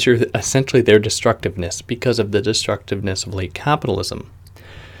measure essentially their destructiveness because of the destructiveness of late capitalism.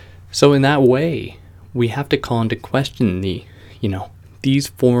 So in that way, we have to call into question these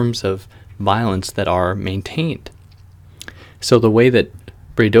forms of violence that are maintained. So the way that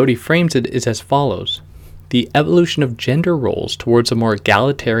Braidotti frames it is as follows. The evolution of gender roles towards a more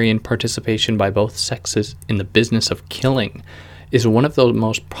egalitarian participation by both sexes in the business of killing is one of the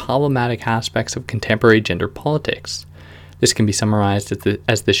most problematic aspects of contemporary gender politics. This can be summarized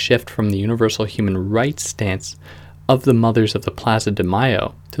as the shift from the universal human rights stance of the mothers of the Plaza de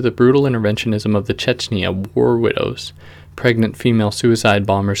Mayo to the brutal interventionism of the Chechnya war widows, pregnant female suicide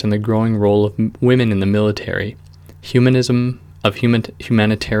bombers, and the growing role of women in the military, humanism of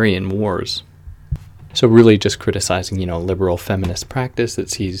humanitarian wars. So really just criticizing, liberal feminist practice that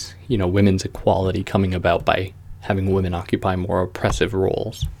sees, women's equality coming about by having women occupy more oppressive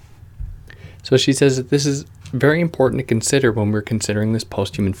roles. So she says that this is very important to consider when we're considering this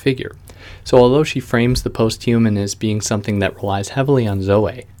post-human figure. So although she frames the post-human as being something that relies heavily on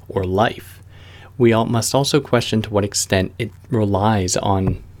Zoe, or life, we must also question to what extent it relies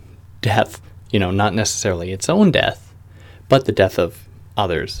on death, not necessarily its own death, but the death of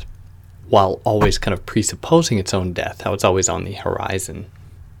others, while always kind of presupposing its own death, how it's always on the horizon.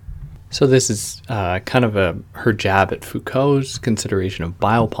 So this is kind of her jab at Foucault's consideration of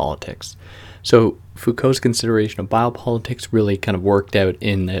biopolitics. So Foucault's consideration of biopolitics really kind of worked out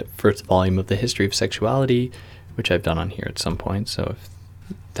in the first volume of The History of Sexuality, which I've done on here at some point, so if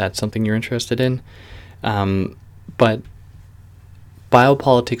that's something you're interested in. But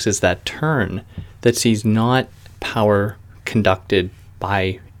biopolitics is that turn that sees not power conducted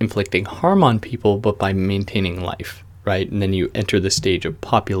by inflicting harm on people, but by maintaining life, right? And then you enter the stage of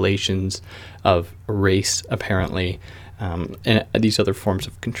populations, of race, apparently, and these other forms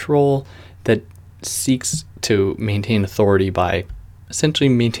of control that seeks to maintain authority by essentially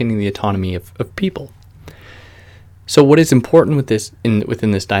maintaining the autonomy of people. So what is important with this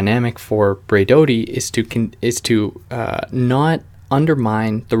within this dynamic for Braidotti is to not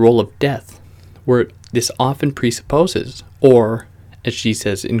undermine the role of death, where this often presupposes, or as she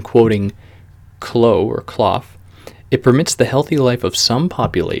says in quoting Clough, it permits the healthy life of some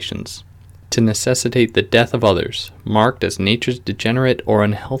populations to necessitate the death of others, marked as nature's degenerate or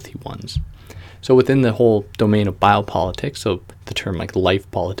unhealthy ones. So within the whole domain of biopolitics, so the term like life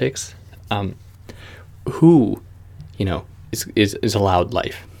politics, who is allowed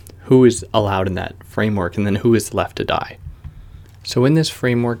life? Who is allowed in that framework, and then who is left to die? So in this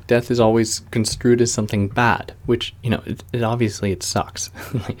framework, death is always construed as something bad, which, it obviously it sucks.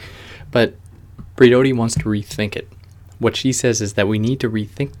 But Braidotti wants to rethink it. What she says is that we need to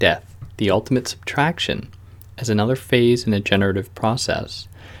rethink death, the ultimate subtraction, as another phase in a generative process.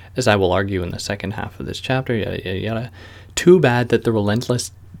 As I will argue in the second half of this chapter, yada, yada, yada. Too bad that the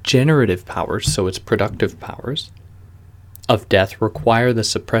relentless generative powers, so its productive powers, of death require the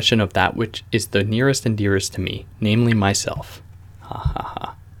suppression of that which is the nearest and dearest to me, namely myself. Ha ha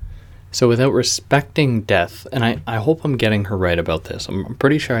ha. So without respecting death, and I hope I'm getting her right about this. I'm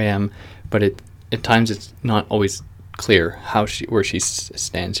pretty sure I am, but at times it's not always clear where she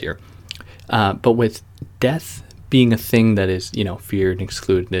stands here. But with death being a thing that is, feared and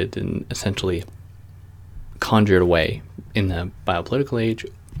excluded and essentially conjured away in the biopolitical age,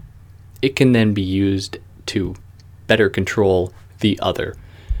 it can then be used to better control the other.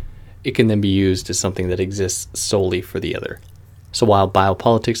 It can then be used as something that exists solely for the other. So while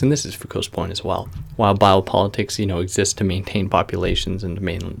biopolitics, and this is Foucault's point as well, while biopolitics, exists to maintain populations and to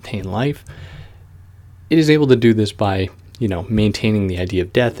maintain life, it is able to do this by, maintaining the idea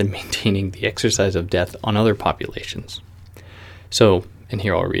of death and maintaining the exercise of death on other populations. So, and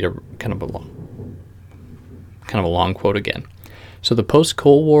here I'll read a kind of a long quote again. So the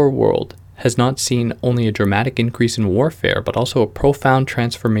post-Cold War world has not seen only a dramatic increase in warfare, but also a profound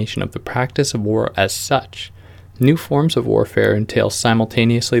transformation of the practice of war as such. New forms of warfare entail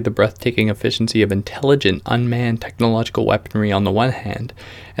simultaneously the breathtaking efficiency of intelligent, unmanned technological weaponry on the one hand,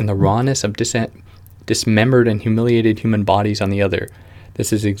 and the rawness of dismembered and humiliated human bodies on the other.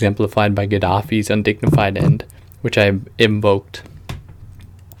 This is exemplified by Gaddafi's undignified end, which I invoked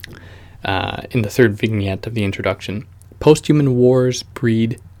in the third vignette of the introduction. Post-human wars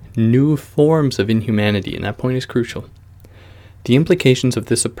breed new forms of inhumanity, and that point is crucial. The implications of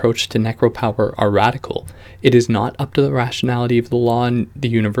this approach to necropower are radical. It is not up to the rationality of the law and the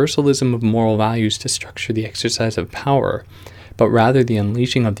universalism of moral values to structure the exercise of power, but rather the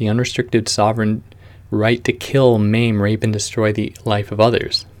unleashing of the unrestricted sovereign right to kill, maim, rape, and destroy the life of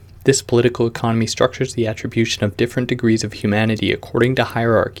others. This political economy structures the attribution of different degrees of humanity according to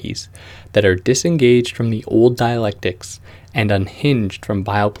hierarchies that are disengaged from the old dialectics and unhinged from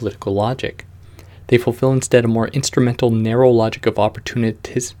biopolitical logic. They fulfill instead a more instrumental, narrow logic of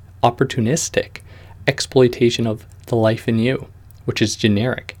opportunistic exploitation of the life in you, which is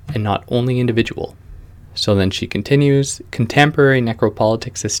generic and not only individual. So then she continues, contemporary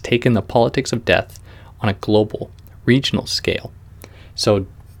necropolitics has taken the politics of death on a global, regional scale. So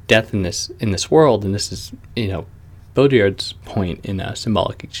death in this world, and this is, Baudrillard's point in a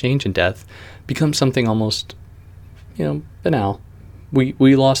symbolic exchange in death, becomes something almost, banal.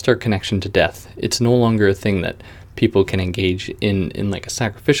 We lost our connection to death. It's no longer a thing that people can engage in like a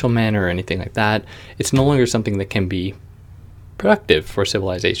sacrificial manner or anything like that. It's no longer something that can be productive for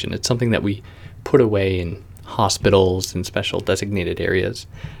civilization. It's something that we put away in hospitals and special designated areas.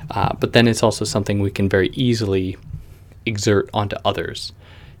 But then it's also something we can very easily exert onto others.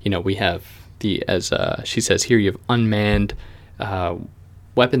 We have as she says here, you have unmanned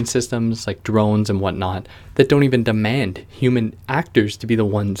weapon systems like drones and whatnot that don't even demand human actors to be the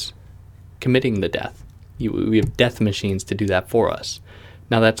ones committing the death. We have death machines to do that for us.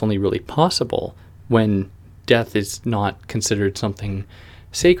 Now that's only really possible when death is not considered something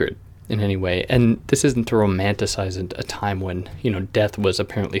sacred in any way. And this isn't to romanticize a time when, death was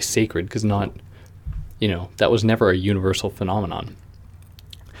apparently sacred, because that was never a universal phenomenon.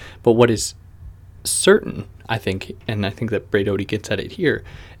 But what is certain, I think, and I think that Braidotti gets at it here,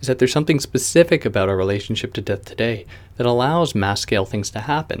 is that there's something specific about our relationship to death today that allows mass-scale things to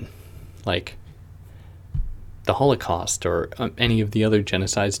happen, like the Holocaust or any of the other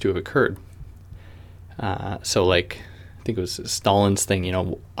genocides to have occurred. So like, I think it was Stalin's thing,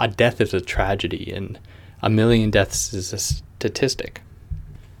 a death is a tragedy and 1 million deaths is a statistic.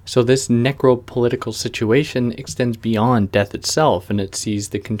 So this necropolitical situation extends beyond death itself, and it sees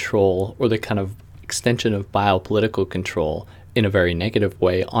the control or the kind of extension of biopolitical control in a very negative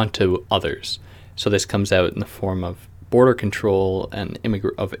way onto others. So this comes out in the form of border control and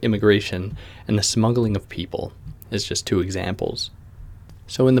immigration, and the smuggling of people is just two examples.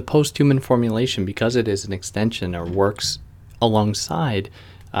 So in the post-human formulation, because it is an extension or works alongside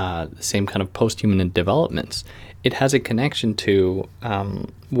the same kind of post-human developments, it has a connection to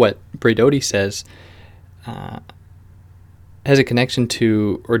what Braidotti says has a connection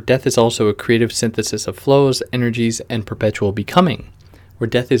to, or death is also a creative synthesis of flows, energies, and perpetual becoming, where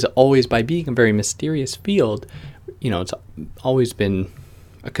death is always, by being a very mysterious field, it's always been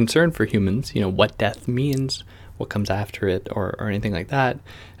a concern for humans, what death means, what comes after it, or anything like that.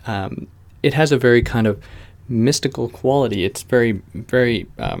 It has a very kind of mystical quality. It's very, very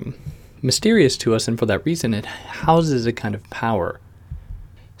mysterious to us, and for that reason, it houses a kind of power.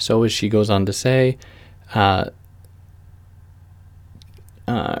 So as she goes on to say,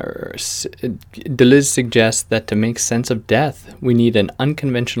 Deleuze suggests that to make sense of death, we need an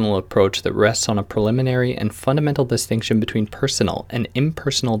unconventional approach that rests on a preliminary and fundamental distinction between personal and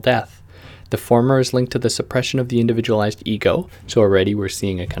impersonal death. The former is linked to the suppression of the individualized ego, so already we're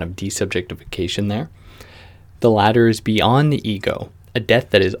seeing a kind of desubjectification there. The latter is beyond the ego, a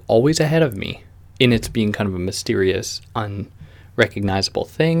death that is always ahead of me, in its being kind of a mysterious, unrecognizable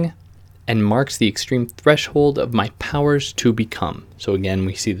thing, and marks the extreme threshold of my powers to become. So again,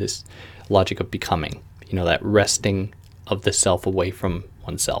 we see this logic of becoming, that resting of the self away from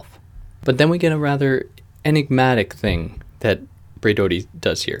oneself. But then we get a rather enigmatic thing that Braidotti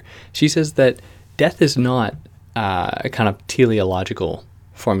does here. She says that death is not a kind of teleological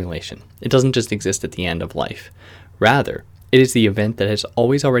formulation. It doesn't just exist at the end of life. Rather, it is the event that has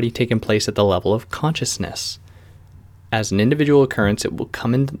always already taken place at the level of consciousness. As an individual occurrence, it will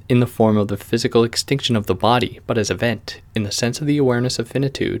come in the form of the physical extinction of the body, but as event, in the sense of the awareness of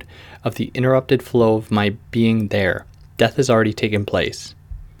finitude, of the interrupted flow of my being there, death has already taken place.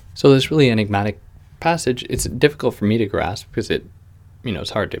 So this really enigmatic passage, it's difficult for me to grasp because it's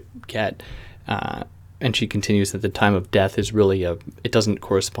hard to get. And she continues that the time of death is really it doesn't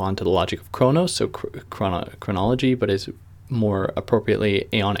correspond to the logic of chronos, so chronology, but is more appropriately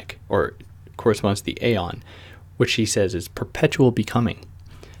aeonic, or corresponds to the aeon, which she says is perpetual becoming.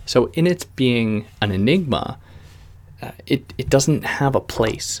 So in its being an enigma, it doesn't have a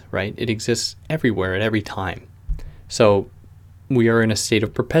place, right? It exists everywhere at every time. So we are in a state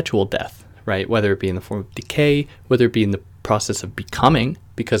of perpetual death, right? Whether it be in the form of decay, whether it be in the process of becoming,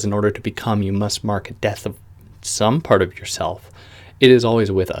 because in order to become, you must mark a death of some part of yourself. It is always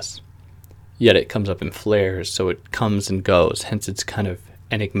with us. Yet it comes up in flares, so it comes and goes, hence its kind of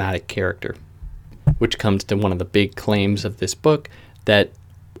enigmatic character. Which comes to one of the big claims of this book, that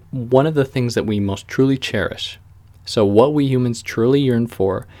one of the things that we most truly cherish, so what we humans truly yearn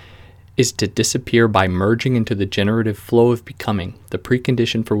for, is to disappear by merging into the generative flow of becoming, the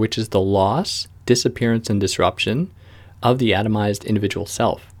precondition for which is the loss, disappearance, and disruption of the atomized individual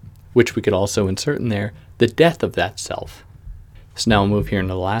self, which we could also insert in there, the death of that self. So now we'll move here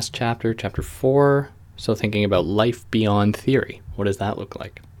into the last chapter, chapter 4. So thinking about life beyond theory. What does that look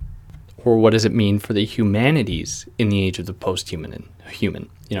like? Or what does it mean for the humanities in the age of the post-human?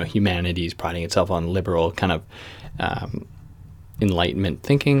 Humanities priding itself on liberal kind of Enlightenment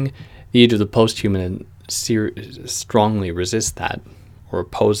thinking. The age of the post-human strongly resists that, or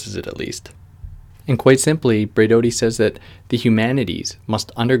opposes it at least. And quite simply, Braidotti says that the humanities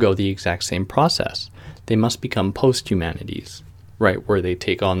must undergo the exact same process. They must become post-humanities, right, where they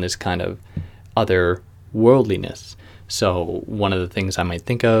take on this kind of other worldliness. So one of the things I might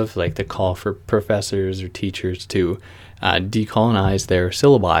think of, like the call for professors or teachers to decolonize their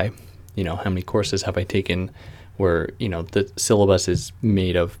syllabi. How many courses have I taken where, the syllabus is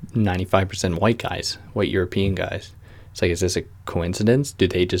made of 95% white guys, white European guys? It's like, is this a coincidence? Do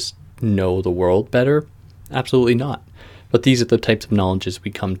they just know the world better? Absolutely not. But these are the types of knowledges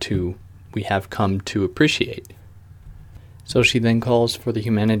we have come to appreciate. So she then calls for the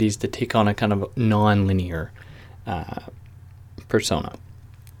humanities to take on a kind of non-linear persona,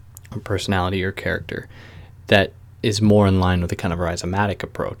 or personality or character that is more in line with the kind of rhizomatic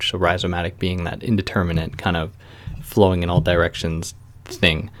approach. So rhizomatic being that indeterminate kind of flowing in all directions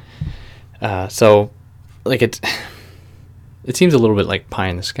thing. It seems a little bit like pie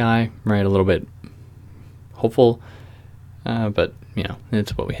in the sky, right? A little bit hopeful, but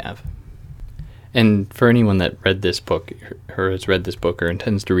it's what we have. And for anyone that read this book, or has read this book, or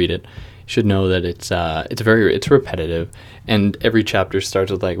intends to read it, should know that it's repetitive, and every chapter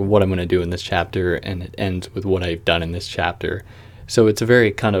starts with like what I'm going to do in this chapter, and it ends with what I've done in this chapter. So it's a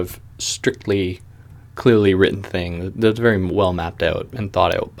very kind of strictly, clearly written thing that's very well mapped out and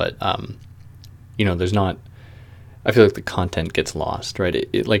thought out. But there's not. I feel like the content gets lost, right?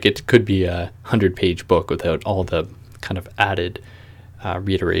 It could be a 100-page book without all the kind of added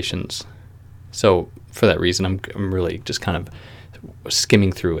reiterations. So for that reason, I'm really just kind of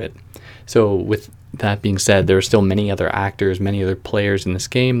skimming through it. So with that being said, there are still many other actors, many other players in this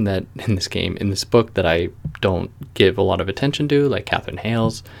book that I don't give a lot of attention to, like Catherine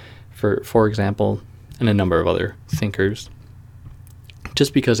Hales, for example, and a number of other thinkers,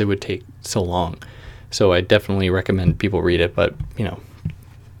 just because it would take so long. So I definitely recommend people read it, but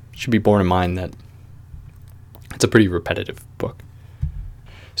should be borne in mind that it's a pretty repetitive book.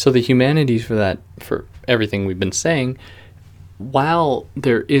 So the humanities for everything we've been saying, while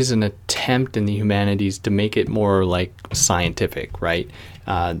there is an attempt in the humanities to make it more like scientific, right?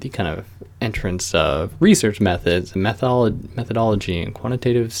 The kind of entrance of research methods and methodology and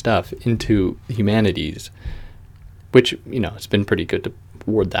quantitative stuff into the humanities, which, it's been pretty good to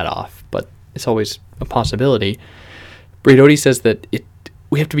ward that off, but it's always a possibility. Braidotti says that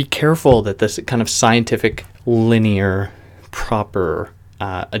we have to be careful that this kind of scientific, linear, proper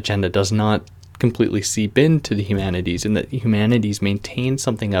agenda does not completely seep into the humanities, and that the humanities maintain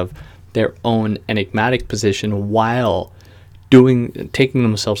something of their own enigmatic position while taking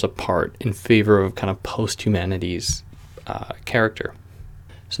themselves apart in favor of kind of post-humanities character.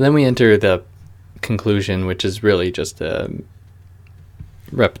 So then we enter the conclusion, which is really just a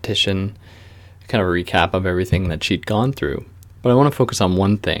repetition, kind of a recap of everything that she'd gone through. But I want to focus on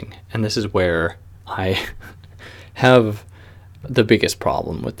one thing, and this is where I have the biggest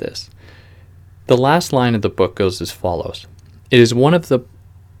problem with this. The last line of the book goes as follows. It is one of the,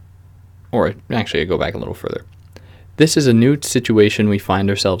 or actually I go back a little further. This is a new situation we find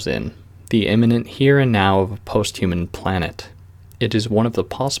ourselves in, the imminent here and now of a post-human planet. It is one of the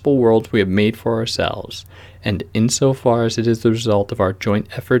possible worlds we have made for ourselves, and insofar as it is the result of our joint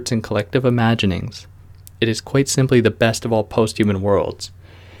efforts and collective imaginings, it is quite simply the best of all post-human worlds.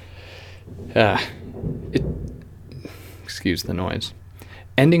 Excuse the noise.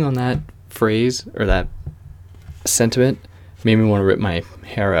 Ending on that phrase, or that sentiment, made me want to rip my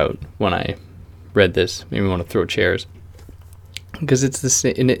hair out when I read this. Made me want to throw chairs. Because it's the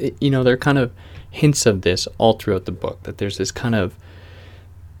same, and there are kind of hints of this all throughout the book, that there's this kind of,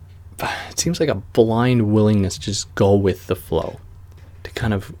 it seems like a blind willingness to just go with the flow, to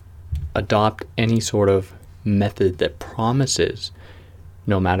kind of adopt any sort of method that promises,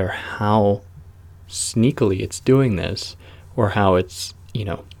 no matter how sneakily it's doing this, or how it's,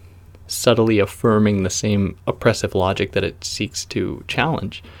 subtly affirming the same oppressive logic that it seeks to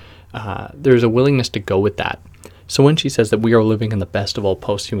challenge. There's a willingness to go with that. So when she says that we are living in the best of all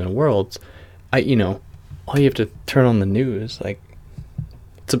post-human worlds, all you have to turn on the news,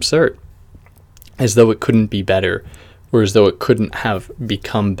 it's absurd. As though it couldn't be better, or as though it couldn't have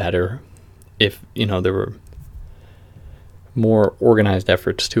become better if, there were more organized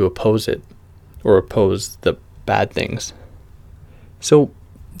efforts to oppose it, or oppose the bad things. So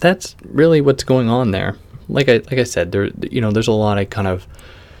that's really what's going on there. Like I said, there's a lot I kind of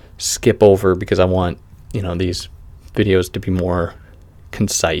skip over because I want, these videos to be more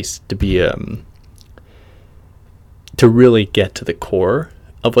concise, to be to really get to the core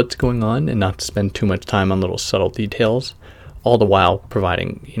of what's going on, and not to spend too much time on little subtle details, all the while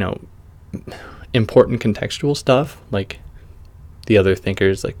providing, important contextual stuff like the other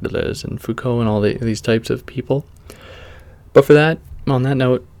thinkers like Deleuze and Foucault and all these types of people. But on that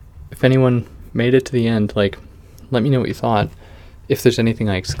note, if anyone made it to the end, let me know what you thought. If there's anything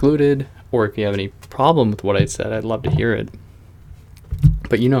I excluded, or if you have any problem with what I said, I'd love to hear it.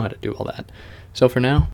 But you know how to do all that. So for now,